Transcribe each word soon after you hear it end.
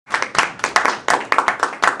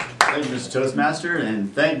Thank you, Mr. Toastmaster,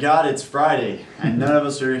 and thank God it's Friday, and none of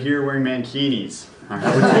us are here wearing mankinis. All right,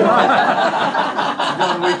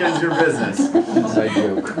 the weekend's your business.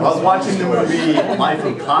 I was watching the movie Life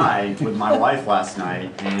of Pi with my wife last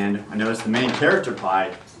night, and I noticed the main character,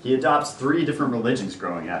 Pi, he adopts 3 different religions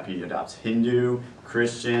growing up. He adopts Hindu,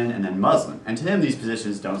 Christian, and then Muslim. And to him, these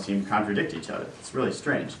positions don't seem to contradict each other. It's really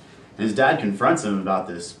strange. And his dad confronts him about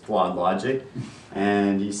this flawed logic,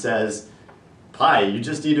 and he says, Pi, you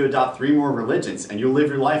just need to adopt 3 more religions, and you'll live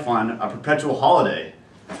your life on a perpetual holiday.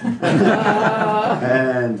 And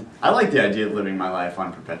I like the idea of living my life on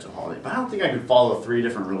a perpetual holiday, but I don't think I could follow 3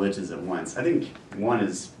 different religions at once. I think one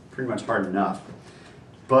is pretty much hard enough.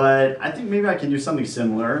 But I think maybe I can do something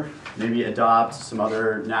similar, maybe adopt some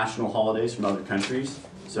other national holidays from other countries.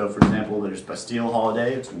 So for example, there's Bastille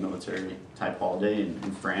holiday, it's a military type holiday in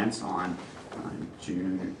France on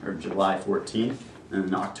July 14th. And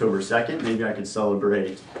then October 2nd, maybe I could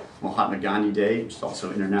celebrate Mahatma Gandhi Day, which is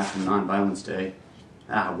also International Nonviolence Day.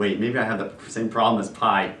 Ah, wait, maybe I have the same problem as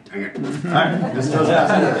Pi. Dang it. All right, this goes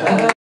out.